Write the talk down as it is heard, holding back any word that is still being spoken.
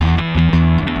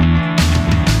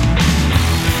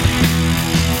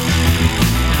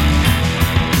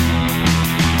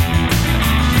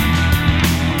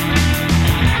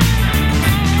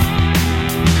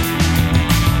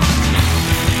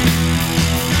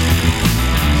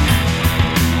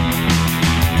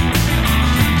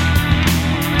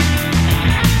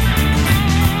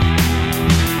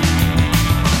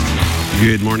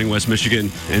Good morning, West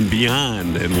Michigan and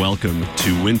beyond, and welcome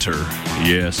to winter.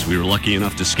 Yes, we were lucky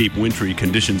enough to escape wintry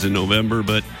conditions in November,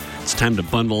 but it's time to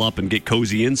bundle up and get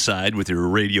cozy inside with your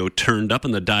radio turned up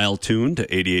and the dial tuned to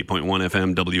 88.1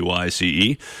 FM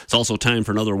WICE. It's also time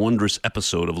for another wondrous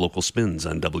episode of Local Spins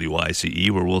on WICE,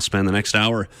 where we'll spend the next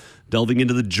hour delving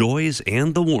into the joys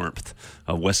and the warmth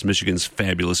of West Michigan's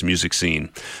fabulous music scene.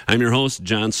 I'm your host,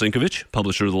 John Sinkovich,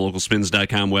 publisher of the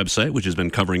localspins.com website, which has been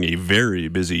covering a very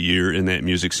busy year in that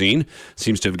music scene.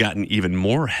 Seems to have gotten even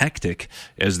more hectic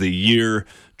as the year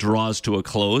draws to a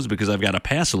close, because I've got a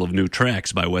passel of new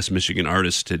tracks by West Michigan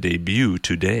artists to debut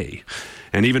today.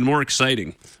 And even more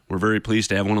exciting, we're very pleased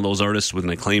to have one of those artists with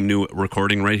an acclaimed new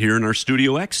recording right here in our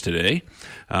Studio X today.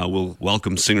 We'll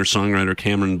welcome singer-songwriter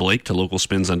Cameron Blake to Local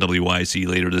Spins on WIC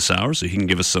later this hour, so he can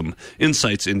give us some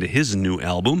insights into his new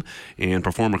album and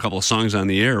perform a couple of songs on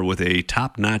the air with a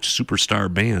top-notch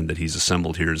superstar band that he's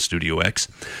assembled here in Studio X.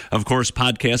 Of course,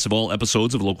 podcasts of all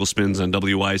episodes of Local Spins on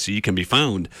WIC can be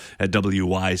found at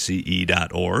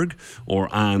WICE.org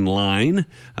or online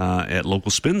at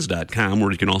localspins.com,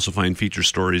 where you can also find feature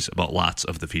stories about lots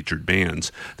of the featured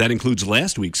bands. That includes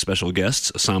last week's special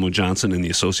guests, Samo Johnson and the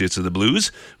Associates of the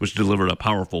Blues, which delivered a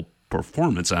powerful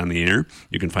performance on the air.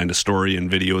 You can find a story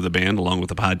and video of the band along with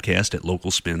the podcast at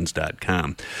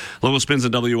localspins.com. Local Spins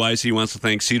at WIC wants to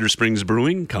thank Cedar Springs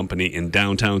Brewing Company in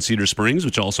downtown Cedar Springs,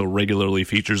 which also regularly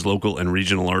features local and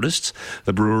regional artists.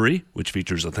 The brewery, which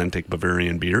features authentic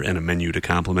Bavarian beer and a menu to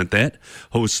complement that,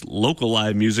 hosts local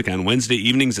live music on Wednesday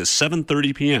evenings at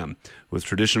 7:30 p.m., with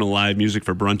traditional live music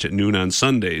for brunch at noon on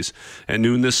Sundays. At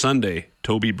noon this Sunday,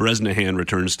 Toby Bresnahan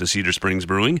returns to Cedar Springs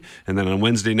Brewing, and then on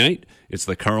Wednesday night, it's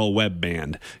the Carl Webb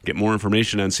Band. Get more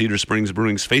information on Cedar Springs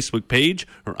Brewing's Facebook page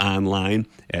or online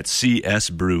at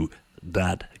csbrew.com.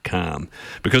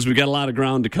 Because we've got a lot of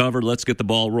ground to cover, let's get the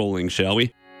ball rolling, shall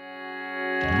we?